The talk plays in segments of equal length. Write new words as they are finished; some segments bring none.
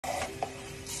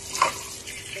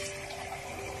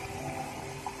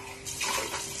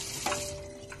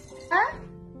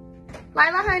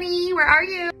Lila, honey, where are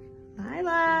you?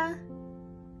 Lila.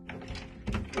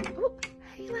 Oh,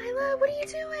 hey, Lila, what are you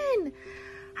doing?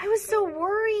 I was so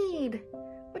worried.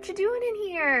 What you doing in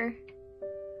here?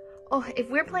 Oh, if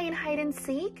we're playing hide and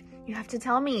seek, you have to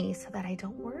tell me so that I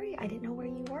don't worry. I didn't know where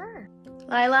you were.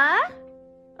 Lila?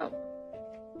 Oh.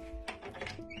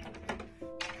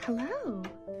 Hello.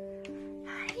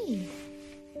 Hi.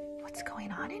 What's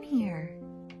going on in here?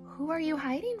 Who are you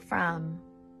hiding from?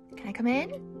 Can I come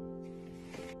in?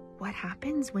 What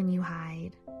happens when you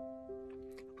hide?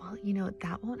 Well, you know,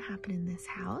 that won't happen in this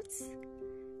house.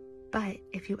 But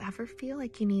if you ever feel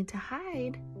like you need to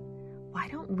hide, why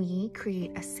don't we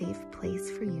create a safe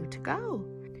place for you to go?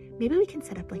 Maybe we can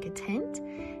set up like a tent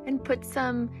and put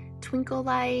some twinkle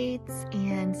lights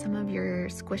and some of your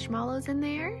squishmallows in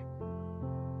there.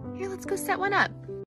 Here, let's go set one up.